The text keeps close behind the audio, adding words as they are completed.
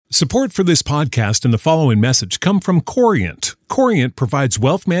Support for this podcast and the following message come from Corient. Corient provides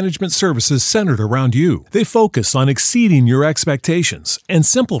wealth management services centered around you. They focus on exceeding your expectations and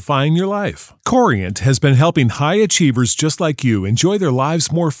simplifying your life. Corient has been helping high achievers just like you enjoy their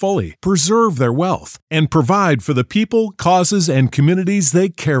lives more fully, preserve their wealth, and provide for the people, causes, and communities they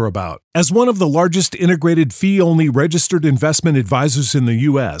care about. As one of the largest integrated fee-only registered investment advisors in the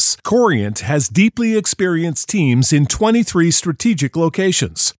U.S., Corient has deeply experienced teams in 23 strategic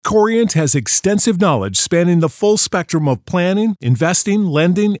locations. Corient has extensive knowledge spanning the full spectrum of planning, investing,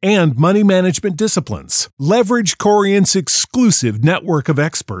 lending, and money management disciplines. Leverage Corient's exclusive network of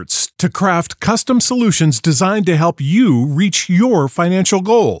experts to craft custom solutions designed to help you reach your financial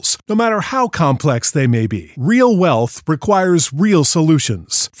goals, no matter how complex they may be. Real wealth requires real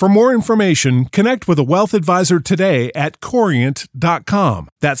solutions. For more information, connect with a wealth advisor today at Corient.com.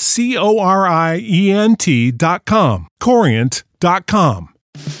 That's Corient.com. Corient.com.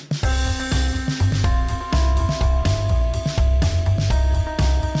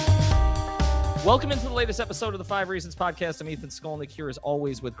 Welcome into the latest episode of the 5 Reasons Podcast. I'm Ethan Skolnick here as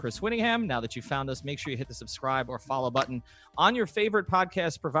always with Chris Winningham. Now that you found us, make sure you hit the subscribe or follow button on your favorite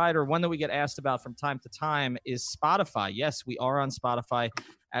podcast provider. One that we get asked about from time to time is Spotify. Yes, we are on Spotify,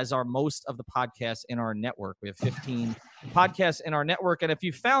 as are most of the podcasts in our network. We have 15 podcasts in our network. And if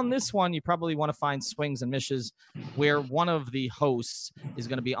you found this one, you probably want to find Swings and Mishes, where one of the hosts is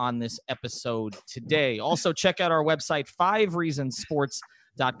going to be on this episode today. Also, check out our website,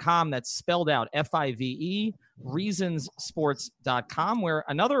 5reasonsports.com. That's spelled out FIVE, reasonsports.com, where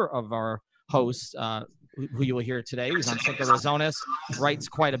another of our hosts, who you will hear today, who's on Cinco Razones, writes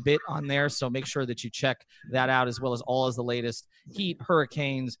quite a bit on there. So make sure that you check that out, as well as all of the latest Heat,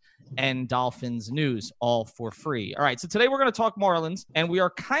 Hurricanes, and Dolphins news, all for free. All right, so today we're going to talk Marlins, and we are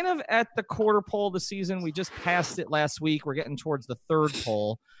kind of at the quarter pole of the season. We just passed it last week. We're getting towards the third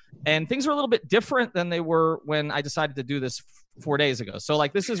pole, and things are a little bit different than they were when I decided to do this 4 days ago. So,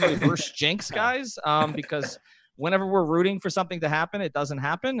 like, this is reverse jinx, guys, because whenever we're rooting for something to happen, it doesn't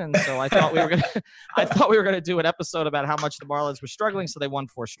happen. And so I thought we were gonna do an episode about how much the Marlins were struggling, so they won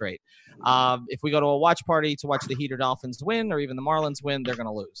 4 straight. If we go to a watch party to watch the Heat or Dolphins win, or even the Marlins win, they're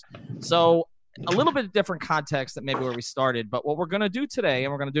gonna lose. So a little bit of different context than maybe where we started. But what we're gonna do today,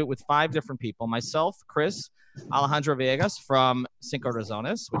 and we're gonna do it with 5 different people: myself, Chris, Alejandro Villegas from Cinco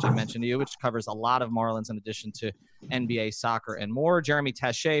Razones, which I mentioned to you, which covers a lot of Marlins in addition to NBA, soccer, and more. Jeremy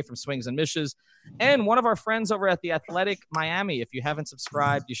Taché from Swings and Mishes, and one of our friends over at The Athletic Miami. If you haven't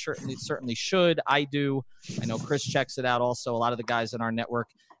subscribed, you certainly should. I do. I know Chris checks it out also, a lot of the guys in our network,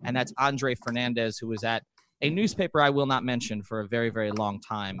 and that's Andre Fernandez, who was at a newspaper I will not mention for a very, very long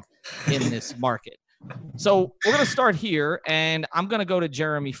time in this market. So we're going to start here, and I'm going to go to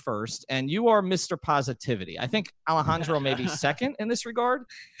Jeremy first, and you are Mr. Positivity. I think Alejandro may be second in this regard,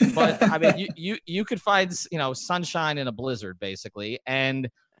 but I mean, you could find, sunshine in a blizzard, basically. And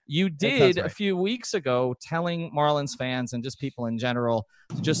you did a few weeks ago telling Marlins fans and just people in general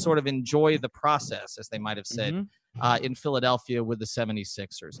to just sort of enjoy the process, as they might have said, in Philadelphia with the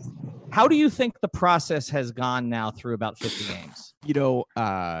 76ers. How do you think the process has gone now through about 50 games?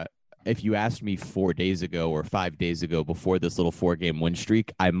 If you asked me 4 days ago or 5 days ago before this little 4-game win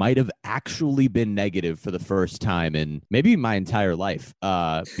streak, I might have actually been negative for the first time in maybe my entire life,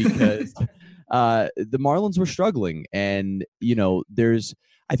 because the Marlins were struggling. And,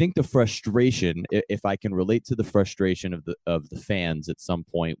 I think the frustration, if I can relate to the frustration of the fans at some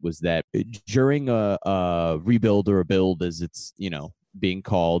point, was that during a rebuild or a build, as it's, being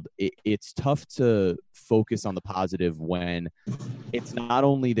called, it's tough to focus on the positive when it's not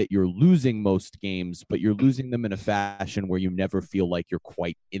only that you're losing most games, but you're losing them in a fashion where you never feel like you're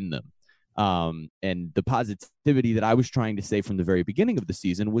quite in them. And the positivity that I was trying to say from the very beginning of the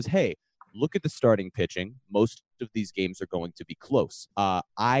season was, hey, look at the starting pitching. Most of these games are going to be close.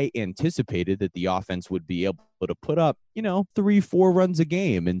 I anticipated that the offense would be able to put up, 3-4 runs a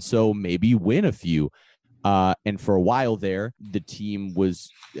game, and so maybe win a few. And for a while there, the team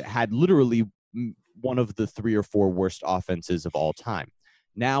had literally one of the 3 or 4 worst offenses of all time.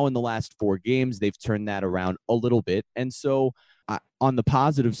 Now, in the last 4 games, they've turned that around a little bit. And so on the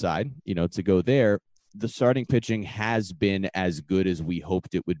positive side, to go there, the starting pitching has been as good as we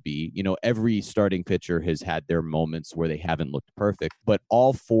hoped it would be. Every starting pitcher has had their moments where they haven't looked perfect, but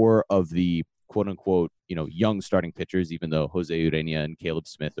all 4 of the quote unquote, young starting pitchers, even though Jose Urena and Caleb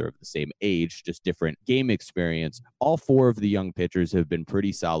Smith are of the same age, just different game experience. All 4 of the young pitchers have been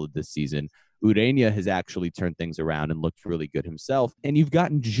pretty solid this season. Urena has actually turned things around and looked really good himself. And you've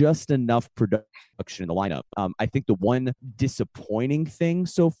gotten just enough production in the lineup. I think the one disappointing thing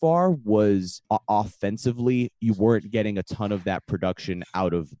so far was offensively, you weren't getting a ton of that production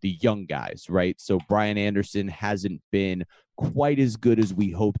out of the young guys, right? So Brian Anderson hasn't been quite as good as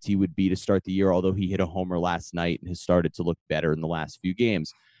we hoped he would be to start the year, although he hit a homer last night and has started to look better in the last few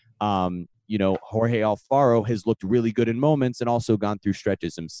games. Jorge Alfaro has looked really good in moments and also gone through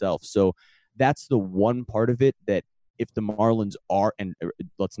stretches himself. So that's the one part of it that if the Marlins are, and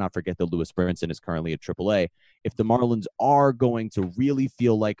let's not forget that Lewis Brinson is currently at AAA, if the Marlins are going to really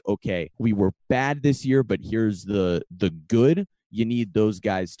feel like, okay, we were bad this year, but here's the good, you need those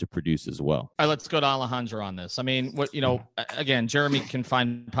guys to produce as well. All right, let's go to Alejandro on this. I mean, again, Jeremy can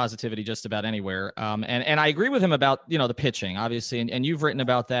find positivity just about anywhere. And I agree with him about, the pitching, obviously, and you've written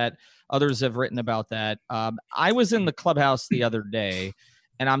about that. Others have written about that. I was in the clubhouse the other day,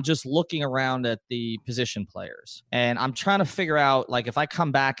 and I'm just looking around at the position players. And I'm trying to figure out, like, if I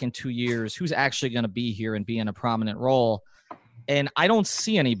come back in 2 years, who's actually going to be here and be in a prominent role. And I don't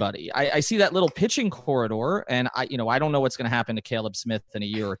see anybody. I see that little pitching corridor, and I don't know what's going to happen to Caleb Smith in a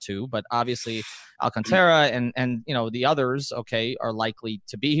year or two, but obviously Alcantara and the others, are likely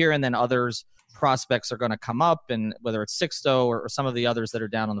to be here. And then others prospects are going to come up, and whether it's Sixto or some of the others that are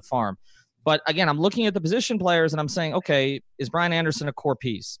down on the farm. But again, I'm looking at the position players and I'm saying, okay, is Brian Anderson a core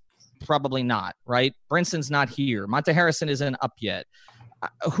piece? Probably not, right? Brinson's not here. Monte Harrison isn't up yet.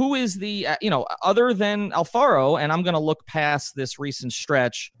 Who is the, other than Alfaro, and I'm going to look past this recent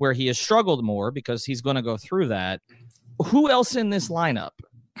stretch where he has struggled more because he's going to go through that. Who else in this lineup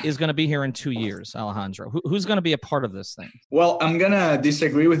is going to be here in 2 years, Alejandro? Who's going to be a part of this thing? Well, I'm going to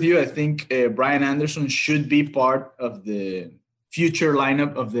disagree with you. I think Brian Anderson should be part of the future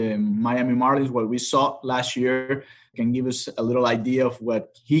lineup of the Miami Marlins. What we saw last year can give us a little idea of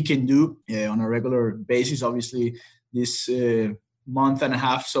what he can do on a regular basis. Obviously, this month and a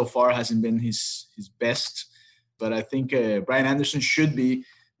half so far hasn't been his best, but I think Brian Anderson should be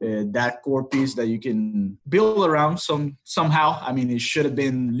that core piece that you can build around somehow. I mean, it should have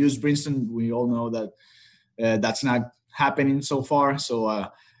been Lewis Brinson. We all know that that's not happening so far. So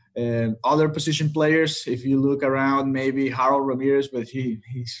other position players, if you look around, maybe Harold Ramirez, but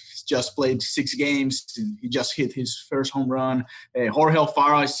he's just played 6 games. He just hit his first home run. Jorge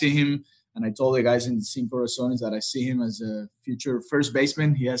Alfaro, I see him, and I told the guys in the Cinco Razones that I see him as a future first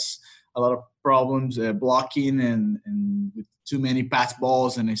baseman. He has a lot of problems blocking and with too many pass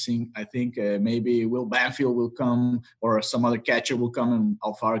balls, and I think maybe Will Banfield will come or some other catcher will come and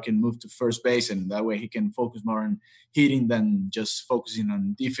Alfaro can move to first base, and that way he can focus more on hitting than just focusing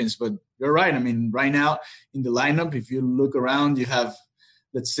on defense. But you're right. I mean, right now in the lineup, if you look around, you have,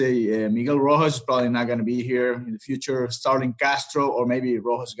 let's say, Miguel Rojas is probably not going to be here in the future. Starling Castro, or maybe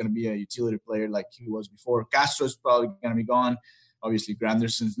Rojas is going to be a utility player like he was before. Castro is probably going to be gone. Obviously,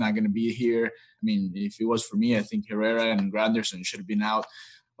 Granderson's not going to be here. I mean, if it was for me, I think Herrera and Granderson should have been out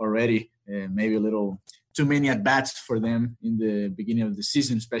already. Maybe a little too many at-bats for them in the beginning of the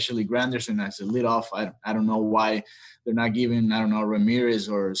season, especially Granderson as a leadoff. I don't know why they're not giving, Ramirez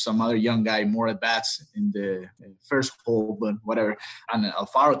or some other young guy more at-bats in the first hole, but whatever. And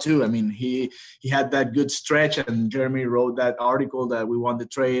Alfaro, too. I mean, he had that good stretch, and Jeremy wrote that article that we won the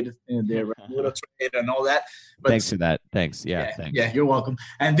trade, the Ramirez trade and all that. But thanks for that. Thanks. Yeah, thanks. Yeah, you're welcome.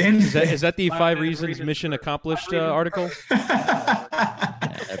 And then is that the 5 reasons mission accomplished article?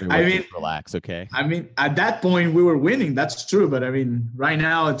 Everyone just relax, okay? I mean, at that point we were winning. That's true, but I mean, right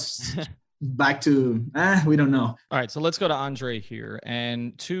now it's back to we don't know. All right, so let's go to Andre here,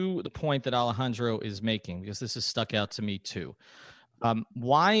 and to the point that Alejandro is making, because this has stuck out to me too.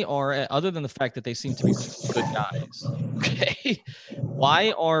 Why are, other than the fact that they seem to be good guys, okay,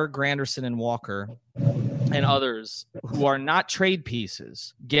 why are Granderson and Walker and others who are not trade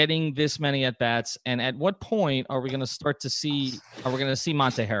pieces getting this many at-bats? And at what point are we going to start to see, are we going to see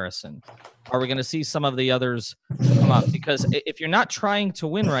Monte Harrison? Are we going to see some of the others come up? Because if you're not trying to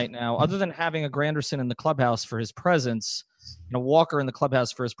win right now, other than having a Granderson in the clubhouse for his presence, Walker in the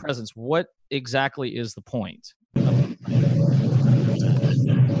clubhouse for his presence, what exactly is the point?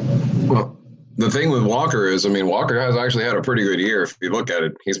 Well, the thing with Walker is, I mean, Walker has actually had a pretty good year. If you look at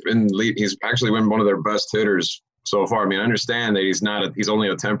it, he's actually been one of their best hitters so far. I mean, I understand that he's only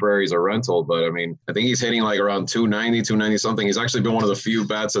a temporary, he's a rental, but I mean, I think he's hitting like around 290 something. He's actually been one of the few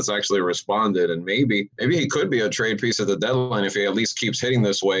bats that's actually responded, and maybe he could be a trade piece at the deadline if he at least keeps hitting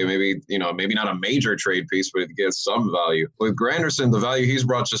this way. Maybe not a major trade piece, but it gets some value. With Granderson, the value he's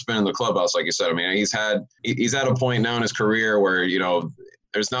brought just been in the clubhouse, like you said. I mean, he's at a point now in his career where,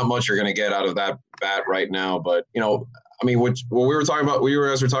 there's not much you're going to get out of that bat right now. But, I mean, what we were talking about, we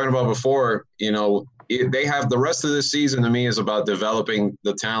were talking about before, they have the rest of this season to me is about developing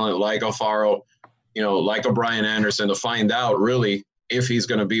the talent like Alfaro, like a Brian Anderson, to find out really if he's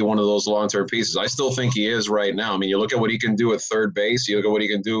going to be one of those long-term pieces. I still think he is right now. I mean, you look at what he can do at third base. You look at what he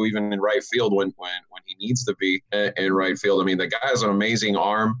can do even in right field when he needs to be in right field. I mean, the guy has an amazing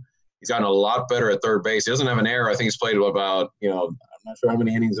arm. He's gotten a lot better at third base. He doesn't have an error. I think he's played about, I'm not sure how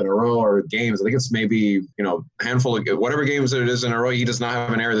many innings in a row or games. I think it's maybe, a handful of whatever games it is in a row. He does not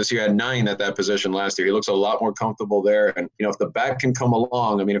have an error this year. He had 9 at that position last year. He looks a lot more comfortable there. And, if the bat can come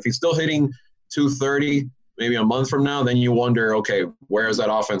along, I mean, if he's still hitting 230, maybe a month from now, then you wonder, okay, where has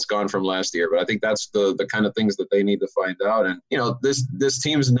that offense gone from last year? But I think that's the kind of things that they need to find out. And, this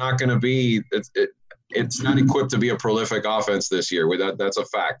team's not going to be it's not equipped to be a prolific offense this year. That's a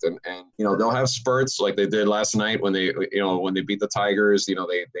fact. And they'll have spurts like they did last night when they beat the Tigers. They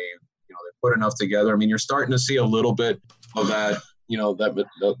put enough together. I mean, you're starting to see a little bit of that.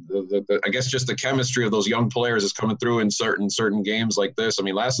 I guess just the chemistry of those young players is coming through in certain games like this. I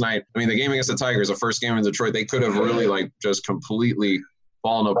mean, last night, the game against the Tigers, the first game in Detroit, they could have really just completely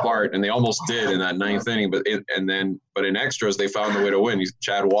fallen apart, and they almost did in that 9th inning. But in extras, they found a way to win.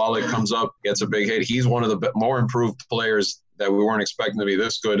 Chad Wallach comes up, gets a big hit. He's one of the more improved players that we weren't expecting to be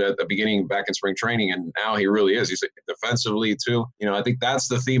this good at the beginning back in spring training, and now he really is. He's defensively too. I think that's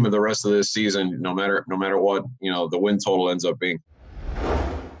the theme of the rest of this season. No matter what the win total ends up being.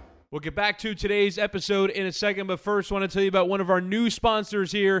 We'll get back to today's episode in a second, but first I want to tell you about one of our new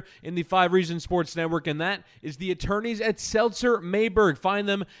sponsors here in the 5 Reasons Sports Network, and that is the attorneys at Seltzer Mayberg. Find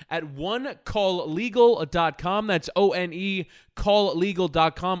them at onecalllegal.com. That's ONE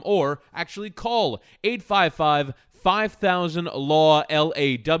calllegal.com, or actually call 855 5000 Law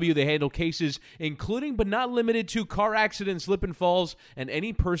LAW. They handle cases including but not limited to car accidents, slip and falls, and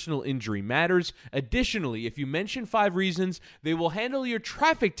any personal injury matters. Additionally, if you mention 5 Reasons, they will handle your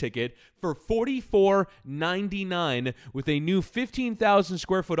traffic ticket for $44.99 with a new 15,000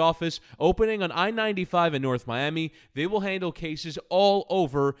 square foot office opening on I-95 in North Miami. They will handle cases all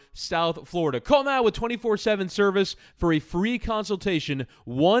over South Florida. Call now with 24/7 service for a free consultation.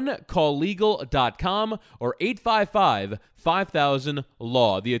 OneCallLegal.com or 855-5000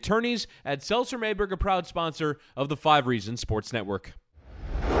 Law. The attorneys at Seltzer Mayberg, a proud sponsor of the 5 Reasons Sports Network.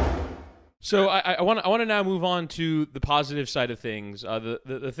 So I want to now move on to the positive side of things.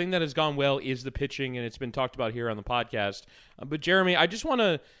 The thing that has gone well is the pitching, and it's been talked about here on the podcast. But Jeremy, I just want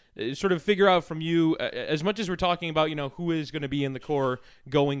to sort of figure out from you, as much as we're talking about, who is going to be in the core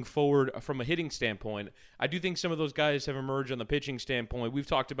going forward from a hitting standpoint, I do think some of those guys have emerged on the pitching standpoint. We've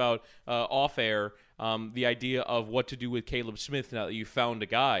talked about off air the idea of what to do with Caleb Smith now that you found a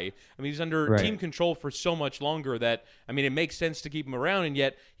guy. I mean, he's under team control for so much longer that, it makes sense to keep him around, and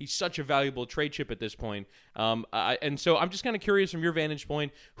yet he's such a valuable trade chip at this point. And so I'm just kind of curious from your vantage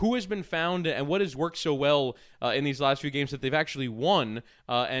point, who has been found and what has worked so well in these last few games that they've actually won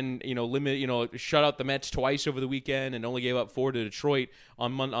and shut out the Mets twice over the weekend and only gave up 4 to Detroit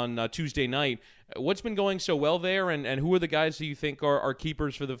on Tuesday night. What's been going so well there, and who are the guys that you think are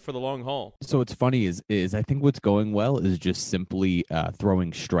keepers for the long haul? So what's funny is I think what's going well is just simply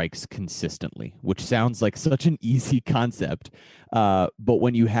throwing strikes consistently, which sounds like such an easy concept. But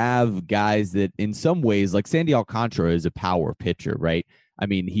when you have guys that in some ways, like Sandy Alcantara is a power pitcher, right? I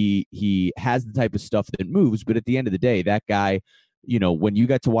mean, he has the type of stuff that moves, but at the end of the day, that guy, when you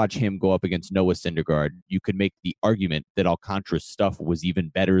got to watch him go up against Noah Syndergaard, you could make the argument that Alcantara's stuff was even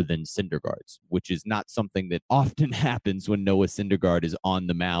better than Syndergaard's, which is not something that often happens when Noah Syndergaard is on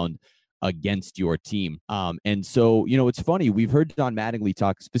the mound against your team. And so, it's funny. We've heard Don Mattingly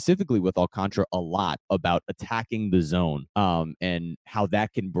talk specifically with Alcantara a lot about attacking the zone and how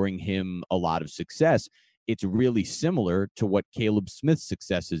that can bring him a lot of success. It's really similar to what Caleb Smith's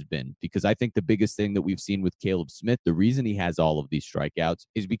success has been, because I think the biggest thing that we've seen with Caleb Smith, the reason he has all of these strikeouts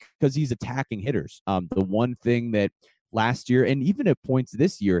is because he's attacking hitters. The one thing that last year and even at points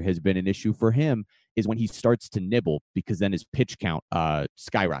this year has been an issue for him is when he starts to nibble, because then his pitch count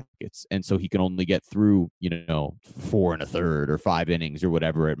skyrockets. And so he can only get through, 4 1/3 or 5 innings or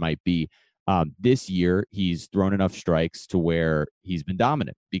whatever it might be. This year, he's thrown enough strikes to where he's been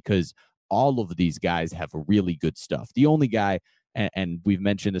dominant because all of these guys have really good stuff. The only guy and we've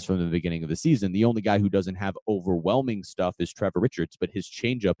mentioned this from the beginning of the season, the only guy who doesn't have overwhelming stuff is Trevor Richards, but his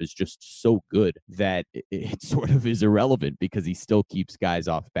changeup is just so good that it sort of is irrelevant because he still keeps guys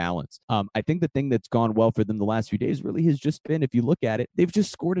off balance. I think the thing that's gone well for them the last few days really has just been, if you look at it, they've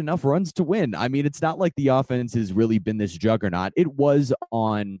just scored enough runs to win. I mean, it's not like the offense has really been this juggernaut. It was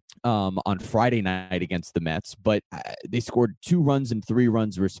on Friday night against the Mets, but they scored 2 runs and 3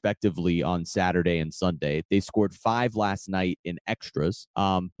 runs respectively on Saturday and Sunday. They scored 5 last night in extras.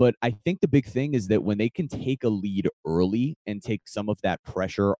 But I think the big thing is that when they can take a lead early and take some of that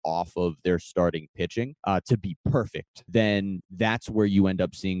pressure off of their starting pitching to be perfect, then that's where you end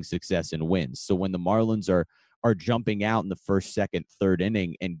up seeing success and wins. So when the Marlins are jumping out in the first, second, third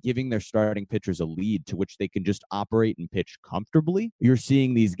inning and giving their starting pitchers a lead to which they can just operate and pitch comfortably, you're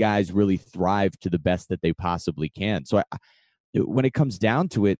seeing these guys really thrive to the best that they possibly can. So when it comes down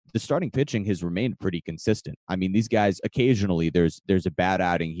to it, the starting pitching has remained pretty consistent. I mean, these guys, occasionally there's a bad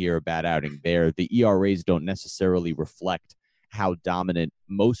outing here, a bad outing there. The ERAs don't necessarily reflect how dominant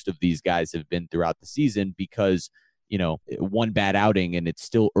most of these guys have been throughout the season because, you know, one bad outing and it's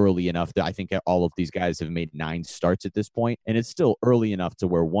still early enough that I think all of these guys have made 9 starts at this point, and it's still early enough to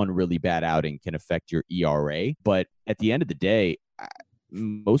where one really bad outing can affect your ERA. But at the end of the day,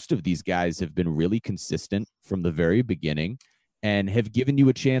 most of these guys have been really consistent from the very beginning and have given you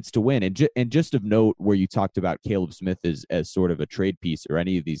a chance to win. And just of note, where you talked about Caleb Smith as sort of a trade piece, or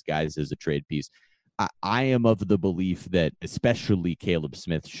any of these guys as a trade piece, I am of the belief that especially Caleb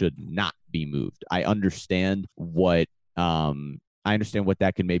Smith should not be moved. I understand what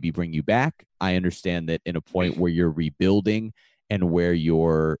that can maybe bring you back. I understand that in a point where you're rebuilding and where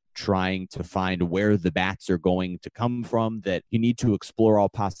you're trying to find where the bats are going to come from, that you need to explore all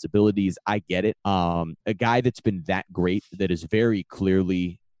possibilities. I get it. A guy that's been that great, that is very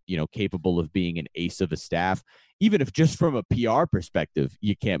clearly, you know, capable of being an ace of a staff, even if just from a PR perspective,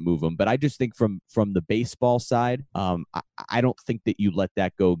 you can't move him. But I just think from the baseball side, I don't think that you let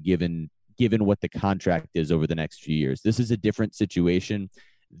that go given what the contract is over the next few years. This is a different situation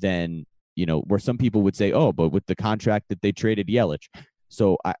than, you know, where some people would say, oh, but with the contract that they traded Yelich.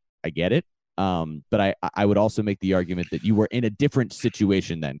 So I get it. But I would also make the argument that you were in a different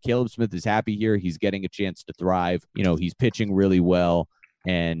situation then. Caleb Smith is happy here. He's getting a chance to thrive. You know, he's pitching really well.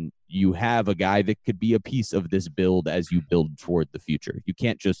 And you have a guy that could be a piece of this build as you build toward the future. You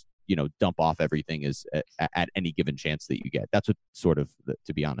can't just, you know, dump off everything at any given chance that you get. That's what sort of,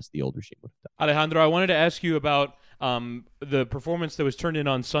 to be honest, the old regime would have done. Alejandro, I wanted to ask you about the performance that was turned in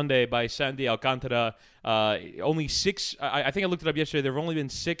on Sunday by Sandy Alcantara. Only 6. I think I looked it up yesterday. There have only been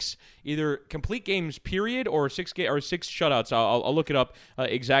 6 either complete games, period, or 6 shutouts. I'll look it up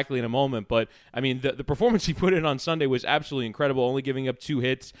exactly in a moment. But I mean, the performance he put in on Sunday was absolutely incredible. Only giving up 2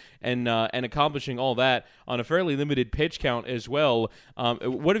 hits and accomplishing all that on a fairly limited pitch count as well.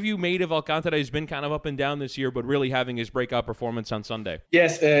 What have you made of Alcantara? He's been kind of up and down this year, but really having his breakout performance on Sunday.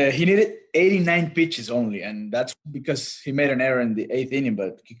 Yes, he needed 89 pitches only, and that's because he made an error in the 8th inning,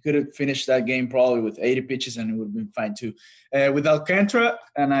 but he could have finished that game probably with 80 pitches and it would have been fine too. With Alcantara,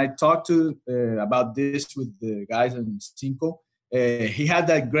 and I talked about this with the guys in Cinco, he had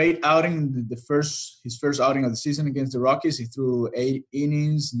that great outing, his first outing of the season against the Rockies. He threw 8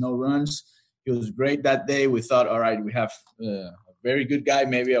 innings, no runs. He was great that day. We thought, all right, we have a very good guy,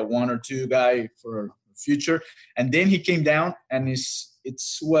 maybe a 1 or 2 guy for future. And then he came down, and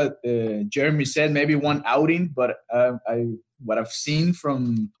it's what Jeremy said, maybe 1 outing, but what I've seen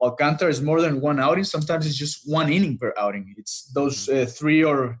from Alcantara is more than 1 outing. Sometimes it's just 1 inning per outing. It's those 3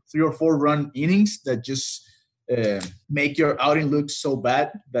 or 4 run innings that just make your outing look so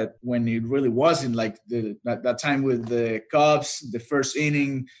bad that when it really wasn't, like that time with the Cubs, the first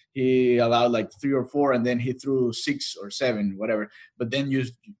inning, he allowed like 3 or 4, and then he threw 6 or 7, whatever. But then you're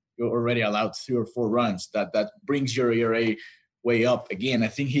already allowed 3 or 4 runs. That brings your ERA way up again. I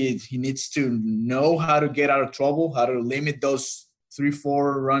think he needs to know how to get out of trouble, how to limit those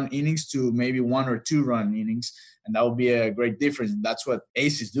 3-4 run innings to maybe 1 or 2 run innings, and that would be a great difference. That's what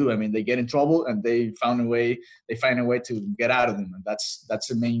aces do. I mean, they get in trouble and they find a way to get out of them, and that's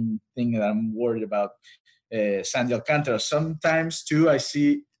the main thing that I'm worried about. Sandy Alcantara. Sometimes too, I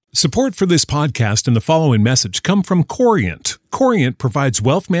see. Support for this podcast and the following message come from Corient. Corient provides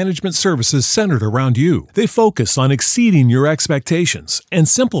wealth management services centered around you. They focus on exceeding your expectations and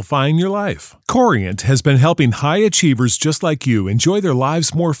simplifying your life. Corient has been helping high achievers just like you enjoy their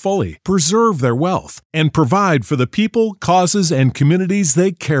lives more fully, preserve their wealth, and provide for the people, causes, and communities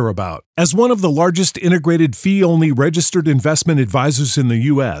they care about. As one of the largest integrated fee-only registered investment advisors in the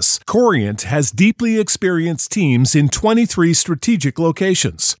U.S., Corient has deeply experienced teams in 23 strategic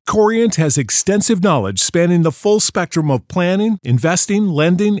locations. Corient has extensive knowledge spanning the full spectrum of plan planning, investing,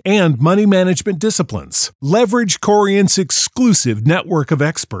 lending, and money management disciplines. Leverage Corient's exclusive network of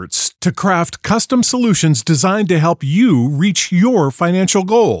experts to craft custom solutions designed to help you reach your financial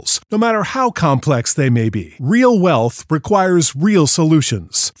goals, no matter how complex they may be. Real wealth requires real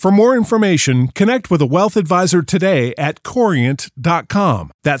solutions. For more information, connect with a wealth advisor today at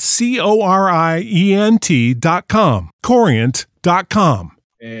Corient.com. That's Corient.com. Corient.com.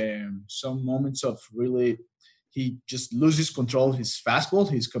 Some moments of really, he just loses control of his fastball,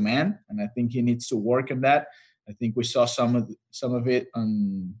 his command, and I think he needs to work on that. I think we saw some of it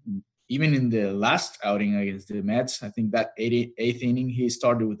on even in the last outing against the Mets. I think that eighth inning he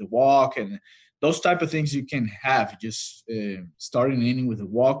started with the walk, and those type of things you can have. Just starting an inning with a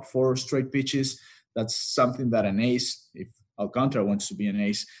walk, 4 straight pitches. That's something that an ace, if Alcantara wants to be an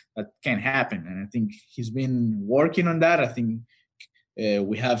ace, that can happen. And I think he's been working on that. I think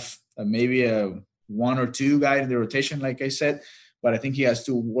we have maybe a 1 or 2 guy in the rotation, like I said, but I think he has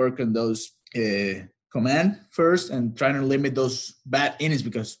to work on those command first and trying to limit those bad innings,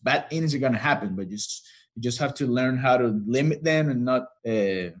 because bad innings are going to happen, but you just have to learn how to limit them and not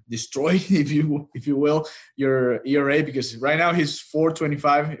destroy, if you will, your ERA, because right now he's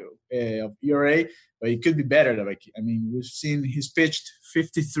 4.25 of ERA, but it could be better. Like, I mean, we've seen he's pitched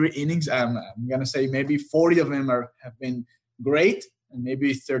 53 innings. I'm going to say maybe 40 of them have been great, and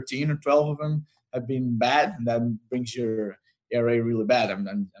maybe 13 or 12 of them have been bad, and that brings your ERA really bad.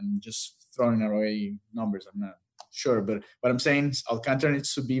 I'm just throwing away numbers. I'm not sure, but what I'm saying is Alcantara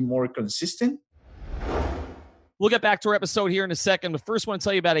needs to be more consistent. We'll get back to our episode here in a second, but first I want to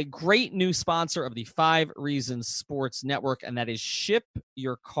tell you about a great new sponsor of the 5 Reasons Sports Network, and that is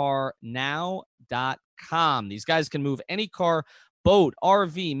ShipYourCarNow.com. These guys can move any car, boat,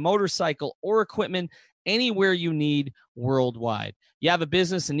 RV, motorcycle, or equipment anywhere you need worldwide. You have a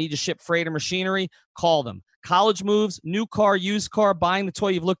business and need to ship freight or machinery? Call them. College moves, new car, used car, buying the toy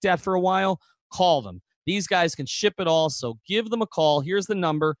you've looked at for a while? Call them. These guys can ship it all, so give them a call. Here's the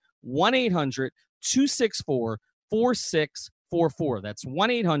number, 1-800-264-4644. That's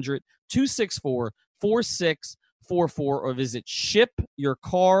 1-800-264-4644, or visit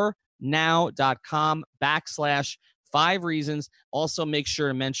shipyourcarnow.com/5 reasons. Also, make sure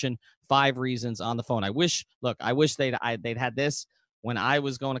to mention 5 reasons on the phone. I wish they'd had this when I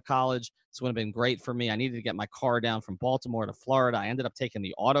was going to college. This would have been great for me. I needed to get my car down from Baltimore to Florida. I ended up taking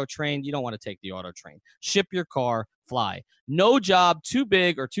the auto train. You don't want to take the auto train. Ship your car, fly. No job too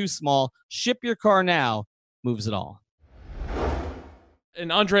big or too small. Ship Your Car Now moves it all.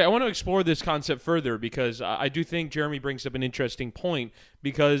 And Andre, I want to explore this concept further, because I do think Jeremy brings up an interesting point,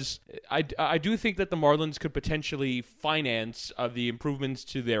 because I do think that the Marlins could potentially finance the improvements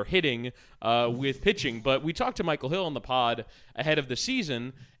to their hitting with pitching. But we talked to Michael Hill on the pod ahead of the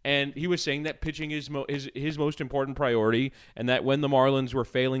season, and he was saying that pitching is his most important priority, and that when the Marlins were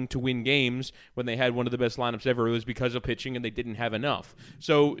failing to win games, when they had one of the best lineups ever, it was because of pitching and they didn't have enough.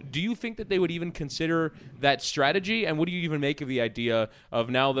 So do you think that they would even consider that strategy? And what do you even make of the idea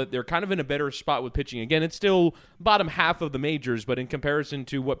of, now that they're kind of in a better spot with pitching? Again, it's still bottom half of the majors, but in comparison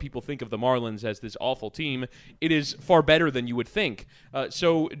to what people think of the Marlins as this awful team, it is far better than you would think.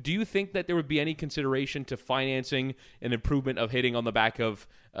 So do you think that there would be any consideration to financing an improvement of hitting on the back of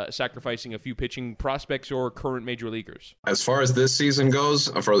sacrificing a few pitching prospects or current major leaguers? As far as this season goes,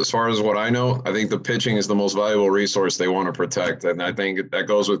 as far as what I know, I think the pitching is the most valuable resource they want to protect. And I think that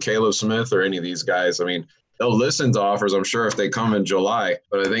goes with Caleb Smith or any of these guys. I mean, they'll listen to offers, I'm sure, if they come in July.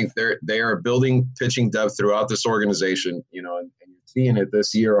 But I think they are building pitching depth throughout this organization, and you're seeing it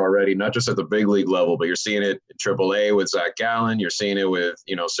this year already, not just at the big league level, but you're seeing it in AAA with Zach Gallen. You're seeing it with,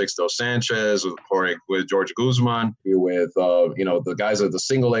 Sixto Sanchez, with George Guzman, with, the guys at the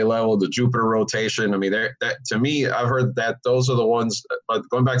single A level, the Jupiter rotation. I mean, to me, I've heard that those are the ones, but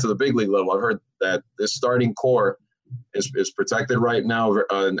going back to the big league level, I've heard that this starting core is protected right now,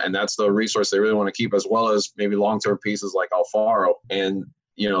 and that's the resource they really want to keep, as well as maybe long-term pieces like Alfaro. And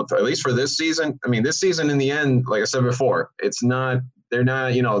at least for this season, I mean, this season in the end, like I said before, they're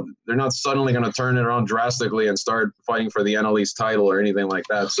not suddenly going to turn it around drastically and start fighting for the NL East title or anything like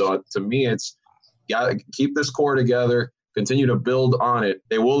that. So to me, it's got to keep this core together, continue to build on it.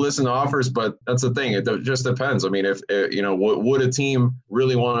 They will listen to offers, but that's the thing. It just depends. I mean, if would a team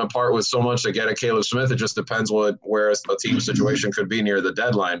really want to part with so much to get a Caleb Smith? It just depends where a team situation could be near the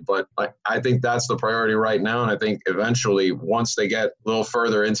deadline. But I think that's the priority right now. And I think eventually, once they get a little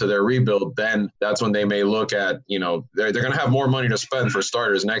further into their rebuild, then that's when they may look at, they're going to have more money to spend for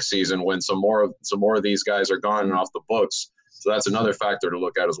starters next season when some more of these guys are gone and off the books. So that's another factor to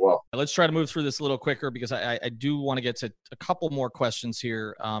look at as well. Let's try to move through this a little quicker because I do want to get to a couple more questions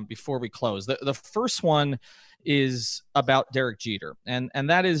here before we close. The first one is about Derek Jeter, and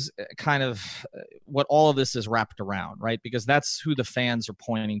that is kind of what all of this is wrapped around, right? Because that's who the fans are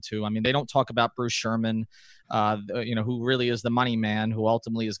pointing to. I mean, they don't talk about Bruce Sherman, who really is the money man, who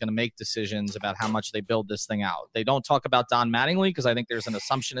ultimately is going to make decisions about how much they build this thing out. They don't talk about Don Mattingly because I think there's an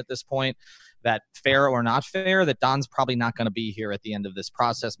assumption at this point that, fair or not fair, that Don's probably not going to be here at the end of this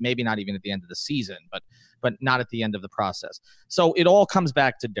process, maybe not even at the end of the season, but not at the end of the process. So it all comes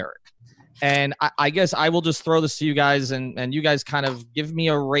back to Derek. And I guess I will just throw this to you guys, and you guys kind of give me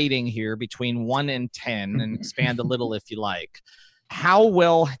a rating here between 1 and 10 and expand a little if you like. How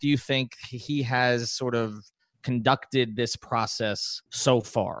well do you think he has sort of conducted this process so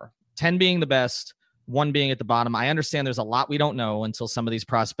far? 10 being the best, 1 being at the bottom. I understand there's a lot we don't know until some of these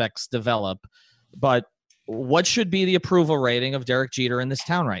prospects develop, but what should be the approval rating of Derek Jeter in this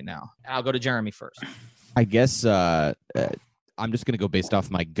town right now? I'll go to Jeremy first. I guess I'm just going to go based off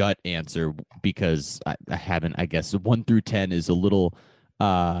my gut answer because I haven't, I guess 1 through 10 is a little,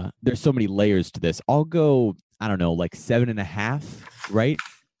 there's so many layers to this. I'll go, I don't know, like 7.5, right?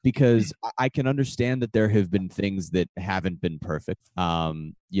 Because I can understand that there have been things that haven't been perfect.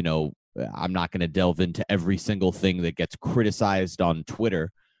 I'm not going to delve into every single thing that gets criticized on Twitter,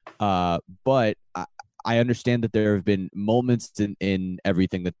 but I understand that there have been moments in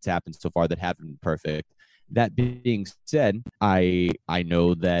everything that's happened so far that haven't been perfect. That being said, I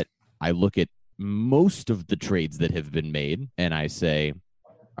know that I look at most of the trades that have been made and I say,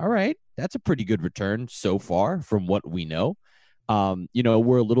 all right, that's a pretty good return so far from what we know.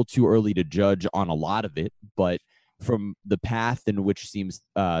 We're a little too early to judge on a lot of it, but from the path in which things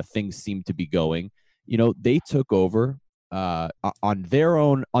seem to be going, they took over on their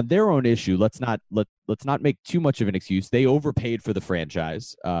own issue. Let's not make too much of an excuse. They overpaid for the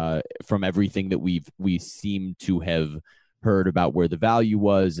franchise from everything that we seem to have heard about where the value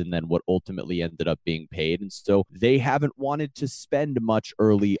was and then what ultimately ended up being paid. And so they haven't wanted to spend much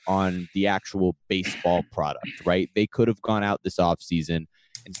early on the actual baseball product, right? They could have gone out this offseason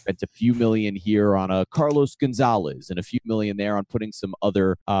and spent a few million here on a Carlos Gonzalez and a few million there on putting some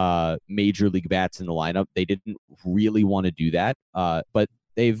other major league bats in the lineup. They didn't really want to do that, but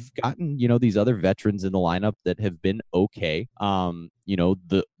they've gotten, these other veterans in the lineup that have been okay.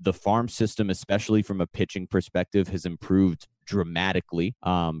 The farm system, especially from a pitching perspective, has improved dramatically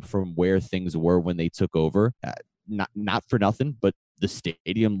from where things were when they took over. Not for nothing, but the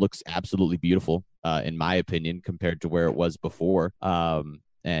stadium looks absolutely beautiful, in my opinion, compared to where it was before.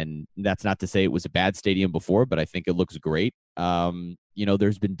 And that's not to say it was a bad stadium before, but I think it looks great.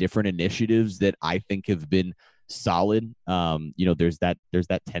 There's been different initiatives that I think have been solid. There's that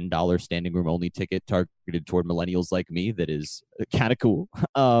 $10 standing room only ticket targeted toward millennials like me that is kind of cool.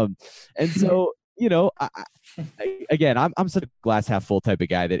 And so, I'm such a glass half full type of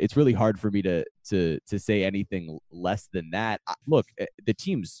guy that it's really hard for me to say anything less than that. Look, the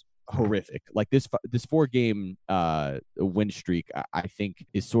team's horrific. Like this 4-game win streak, I think,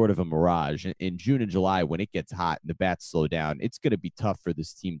 is sort of a mirage. In June and July, when it gets hot and the bats slow down, it's going to be tough for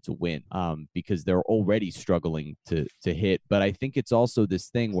this team to win because they're already struggling to hit. But I think it's also this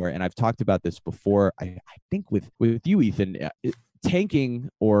thing where, and I've talked about this before, I think with you, Ethan, tanking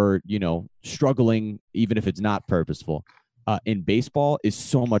or struggling, even if it's not purposeful, in baseball is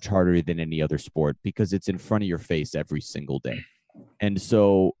so much harder than any other sport because it's in front of your face every single day. And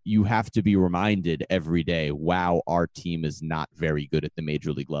so you have to be reminded every day, wow, our team is not very good at the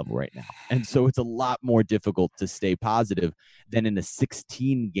major league level right now. And so it's a lot more difficult to stay positive than in a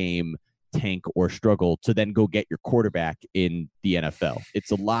 16-game tank or struggle to then go get your quarterback in the NFL.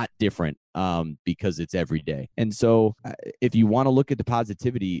 It's a lot different because it's every day. And so if you want to look at the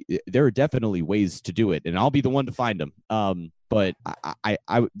positivity, there are definitely ways to do it, and I'll be the one to find them. But I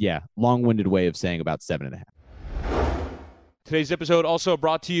long-winded way of saying about 7.5. Today's episode also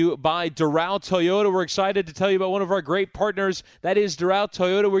brought to you by Doral Toyota. We're excited to tell you about one of our great partners. That is Doral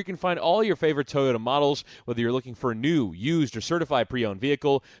Toyota, where you can find all your favorite Toyota models. Whether you're looking for a new, used, or certified pre-owned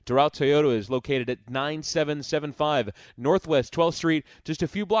vehicle, Doral Toyota is located at 9775 Northwest 12th Street, just a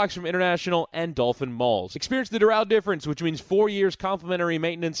few blocks from International and Dolphin Malls. Experience the Doral difference, which means 4 years complimentary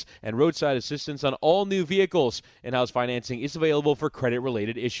maintenance and roadside assistance on all new vehicles. In-house financing is available for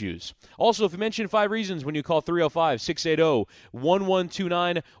credit-related issues. Also, if you mention 5 Reasons when you call 305-680-1129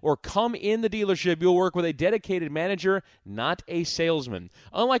 or come in the dealership, you'll work with a dedicated manager, not a salesman.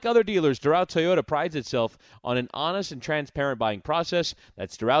 Unlike other dealers, Doral Toyota prides itself on an honest and transparent buying process.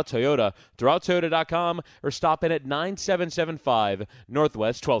 That's Doral Toyota, DoralToyota.com, or stop in at 9775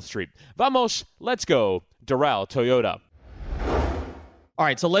 Northwest 12th Street. Vamos, let's go, Doral Toyota. All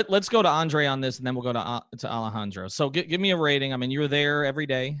right, so let's go to Andre on this, and then we'll go to Alejandro. So give me a rating. I mean, you're there every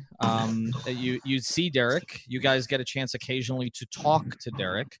day. You see Derek. You guys get a chance occasionally to talk to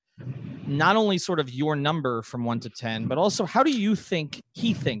Derek. Not only sort of your number from 1 to 10, but also how do you think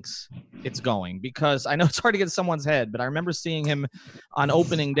he thinks it's going? Because I know it's hard to get to someone's head, but I remember seeing him on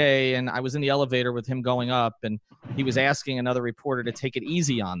opening day, and I was in the elevator with him going up, and he was asking another reporter to take it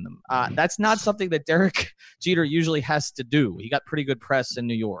easy on them. That's not something that Derek Jeter usually has to do. He got pretty good press in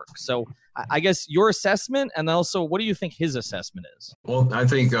New York. So I guess your assessment, and also what do you think his assessment is? Well, I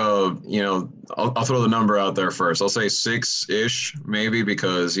think, I'll throw the number out there first. I'll say 6-ish maybe,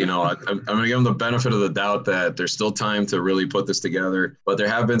 because, I'm going to give him the benefit of the doubt that there's still time to really put this together. But there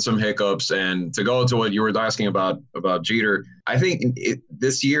have been some hiccups. And to go to what you were asking about Jeter, I think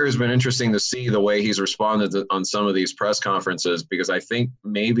this year has been interesting to see the way he's responded on some of these press conferences, because I think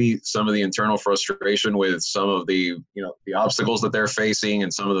maybe some of the internal frustration with some of the obstacles that they're facing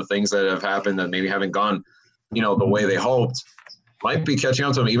and some of the things that have happened that maybe haven't gone, the way they hoped, might be catching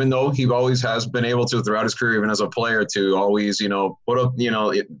up to him, even though he always has been able to throughout his career, even as a player, to always, put up,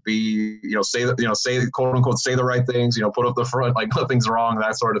 say quote unquote, say the right things, put up the front, like nothing's wrong,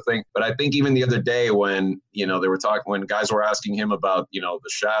 that sort of thing. But I think even the other day when, they were talking, when guys were asking him about, the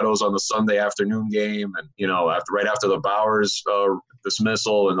shadows on the Sunday afternoon game and, right after the Bowers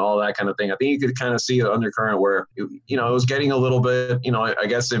dismissal and all that kind of thing, I think you could kind of see the undercurrent where, it was getting a little bit, I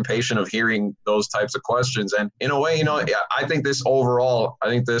guess impatient of hearing those types of questions. And in a way, I think this overall,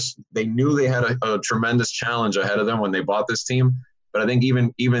 they knew they had a tremendous challenge ahead of them when they bought this team. But I think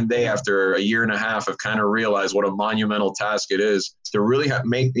even they, after a year and a half, have kind of realized what a monumental task it is to really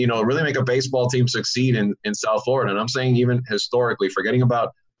make a baseball team succeed in South Florida. And I'm saying even historically, forgetting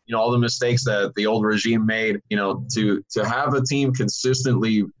about all the mistakes that the old regime made, to have a team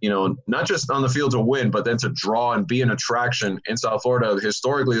consistently, not just on the field to win, but then to draw and be an attraction in South Florida.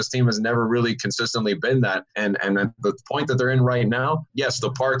 Historically, this team has never really consistently been that. And at the point that they're in right now, yes,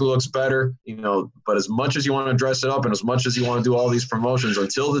 the park looks better, but as much as you want to dress it up and as much as you want to do all these promotions,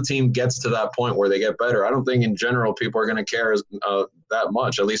 until the team gets to that point where they get better, I don't think in general people are going to care that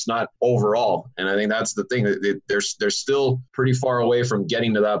much, at least not overall. And I think that's the thing. They're still pretty far away from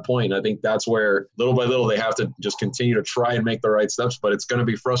getting to that point. I think that's where little by little they have to just continue to try and make the right steps, but it's going to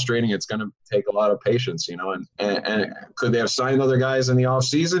be frustrating. It's going to take a lot of patience, and could they have signed other guys in the off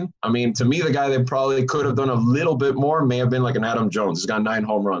season? I mean, to me, the guy they probably could have done a little bit more may have been like an Adam Jones. He's got 9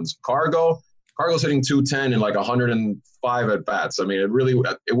 home runs. Cargo's hitting 210 and like 105 at bats. I mean, it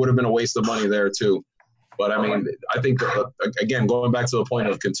would have been a waste of money there too. But I mean, I think, again, going back to the point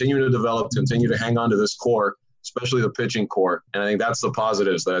of continue to develop, continue to hang on to this core, especially the pitching core. And I think that's the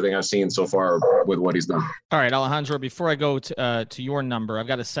positives that I think I've seen so far with what he's done. All right, Alejandro, before I go to your number, I've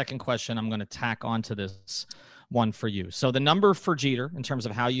got a second question I'm going to tack onto this one for you. So the number for Jeter in terms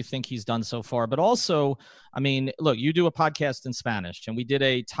of how you think he's done so far, but also, I mean, look, you do a podcast in Spanish, and we did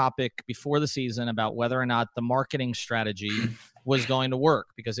a topic before the season about whether or not the marketing strategy was going to work,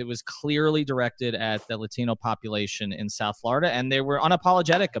 because it was clearly directed at the Latino population in South Florida, and they were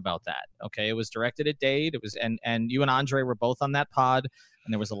unapologetic about that. Okay, it was directed at Dade. It was, and you and Andre were both on that pod,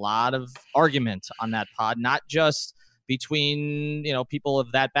 and there was a lot of argument on that pod, not just between people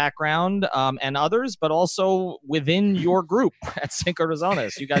of that background and others, but also within your group at Cinco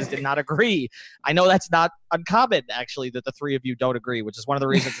Razones. You guys did not agree. I know that's not uncommon, actually, that the three of you don't agree, which is one of the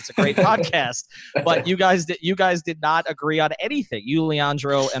reasons it's a great podcast. But you guys did not agree on anything, you,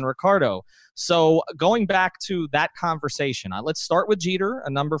 Leandro, and Ricardo. So going back to that conversation, let's start with Jeter, a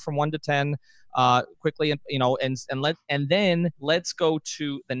number from 1 to 10, quickly, and then let's go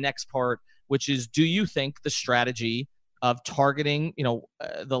to the next part, which is, do you think the strategy of targeting,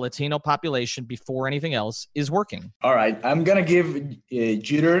 the Latino population before anything else is working? All right. I'm going to give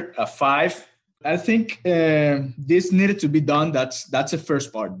Jeter a 5. I think this needed to be done. That's the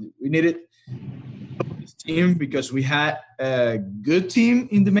first part. We needed this team because we had a good team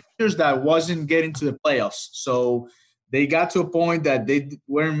in the majors that wasn't getting to the playoffs. So they got to a point that they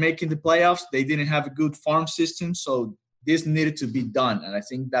weren't making the playoffs. They didn't have a good farm system. So this needed to be done. And I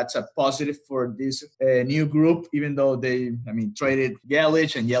think that's a positive for this new group, even though they traded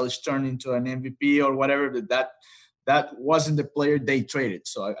Yelich, and Yelich turned into an MVP or whatever, but that wasn't the player they traded.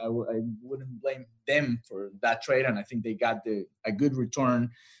 So I wouldn't blame them for that trade. And I think they got a good return,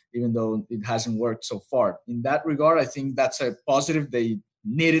 even though it hasn't worked so far. In that regard, I think that's a positive. They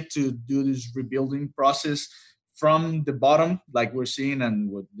needed to do this rebuilding process from the bottom, like we're seeing,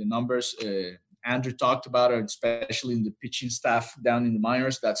 and with the numbers Andrew talked about it, especially in the pitching staff down in the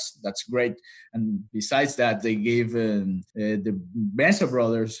minors. That's great. And besides that, they gave the Mesa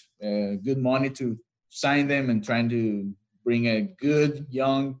brothers good money to sign them and trying to bring a good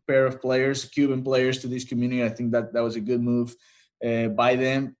young pair of players, Cuban players, to this community. I think that was a good move by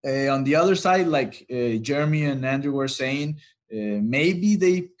them. On the other side, like Jeremy and Andrew were saying, maybe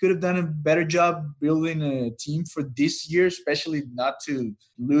they could have done a better job building a team for this year, especially not to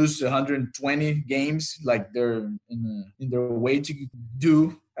lose 120 games like they're in their way to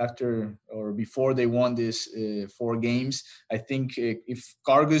do after or before they won this 4 games. I think if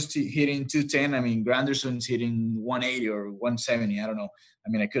Cargo's hitting 210, I mean, Granderson's hitting 180 or 170. I don't know. I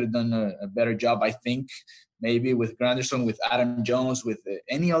mean, I could have done a better job, I think. Maybe with Granderson, with Adam Jones, with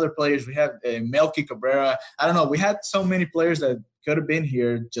any other players. We have Melky Cabrera. I don't know. We had so many players that could have been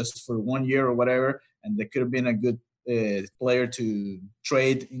here just for 1 year or whatever, and they could have been a good player to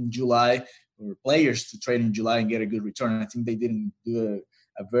trade in July, or players to trade in July and get a good return. I think they didn't do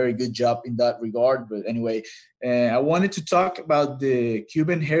a very good job in that regard. But anyway, I wanted to talk about the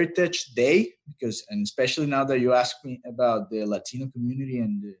Cuban Heritage Day and especially now that you asked me about the Latino community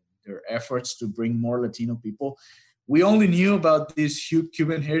and their efforts to bring more Latino people. We only knew about this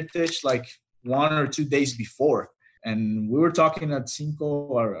Cuban heritage like 1 or 2 days before. And we were talking at Cinco,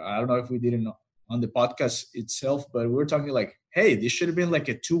 or I don't know if we did it on the podcast itself, but we were talking like, hey, this should have been like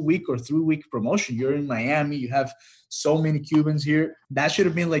a 2-week or 3-week promotion. You're in Miami. You have so many Cubans here. That should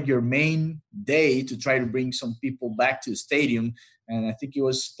have been like your main day to try to bring some people back to the stadium. And I think it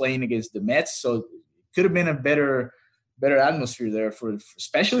was playing against the Mets. So it could have been a better atmosphere there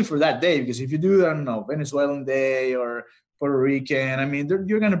especially for that day, because if you do, I don't know, Venezuelan Day or Puerto Rican, I mean,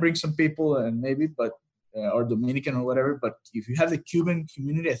 you're going to bring some people and maybe, but or Dominican or whatever. But if you have the Cuban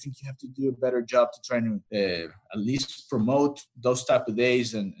community, I think you have to do a better job to try to at least promote those type of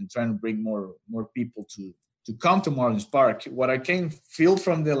days and trying to bring more people to come to Marlins Park. What I can feel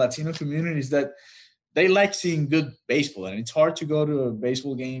from the Latino community is that they like seeing good baseball, and it's hard to go to a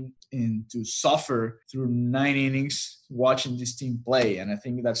baseball game and to suffer through 9 innings watching this team play. And I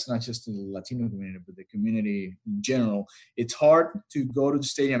think that's not just the Latino community, but the community in general. It's hard to go to the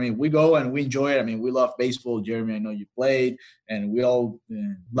stadium. I mean, we go and we enjoy it. I mean, we love baseball. Jeremy, I know you played, and we all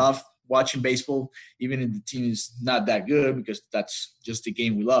love watching baseball, even if the team is not that good, because that's just the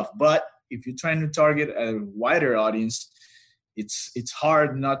game we love. But if you're trying to target a wider audience, it's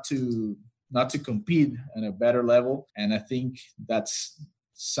hard not to compete at a better level. And I think that's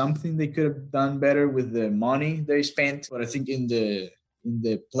something they could have done better with the money they spent. But I think in the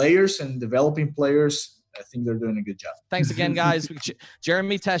players and developing players, I think they're doing a good job. Thanks again, guys.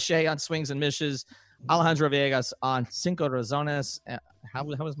 Jeremy Teche on Swings and Misses, Alejandro Villegas on Cinco Razones. How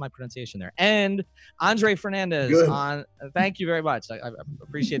was my pronunciation there? And Andre Fernandez on. Thank you very much. I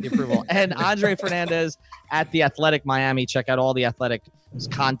appreciate the approval. And Andre Fernandez at The Athletic Miami. Check out all the Athletic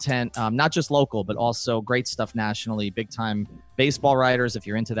content, not just local, but also great stuff nationally. Big time baseball writers, if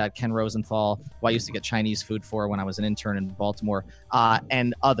you're into that. Ken Rosenthal, who I used to get Chinese food for when I was an intern in Baltimore,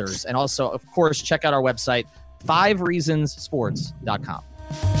 and others. And also, of course, check out our website, 5reasonssports.com.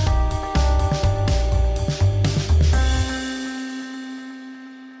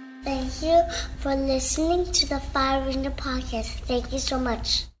 Thank you for listening to the 5 Reasons Podcast. Thank you so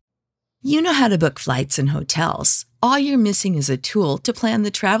much. You know how to book flights and hotels. All you're missing is a tool to plan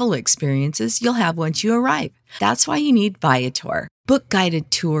the travel experiences you'll have once you arrive. That's why you need Viator. Book guided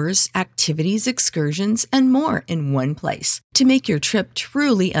tours, activities, excursions, and more in one place to make your trip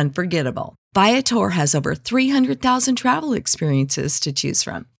truly unforgettable. Viator has over 300,000 travel experiences to choose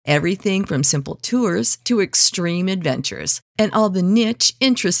from. Everything from simple tours to extreme adventures and all the niche,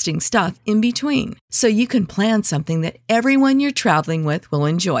 interesting stuff in between. So you can plan something that everyone you're traveling with will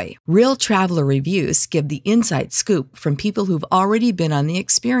enjoy. Real traveler reviews give the inside scoop from people who've already been on the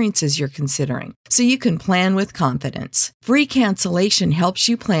experiences you're considering. So you can plan with confidence. Free cancellation helps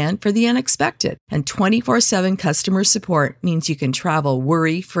you plan for the unexpected. And 24/7 customer support means you can travel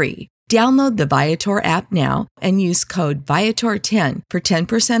worry-free. Download the Viator app now and use code Viator10 for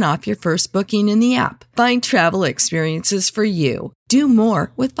 10% off your first booking in the app. Find travel experiences for you. Do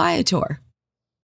more with Viator.